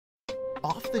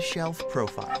Off-the-shelf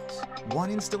profiles. One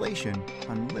installation,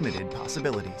 unlimited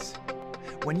possibilities.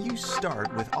 When you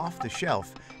start with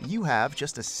off-the-shelf, you have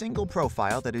just a single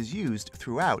profile that is used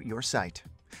throughout your site.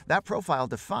 That profile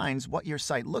defines what your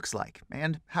site looks like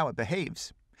and how it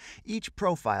behaves. Each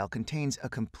profile contains a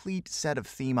complete set of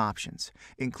theme options,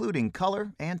 including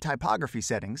color and typography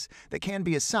settings that can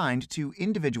be assigned to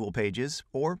individual pages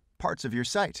or parts of your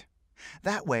site.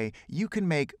 That way, you can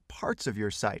make parts of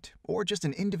your site, or just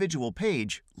an individual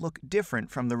page, look different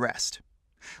from the rest.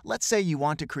 Let's say you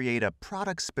want to create a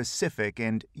product-specific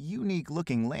and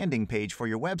unique-looking landing page for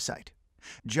your website.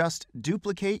 Just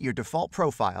duplicate your default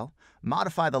profile,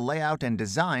 modify the layout and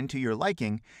design to your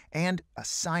liking, and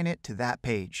assign it to that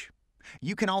page.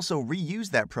 You can also reuse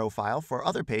that profile for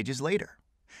other pages later.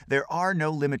 There are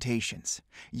no limitations.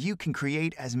 You can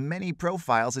create as many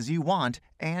profiles as you want,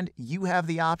 and you have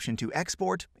the option to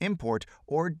export, import,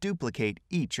 or duplicate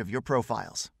each of your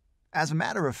profiles. As a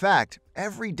matter of fact,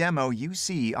 every demo you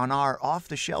see on our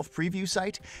off-the-shelf preview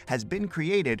site has been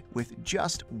created with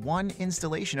just one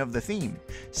installation of the theme,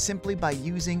 simply by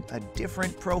using a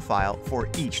different profile for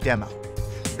each demo.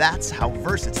 That's how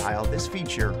versatile this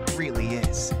feature really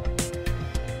is.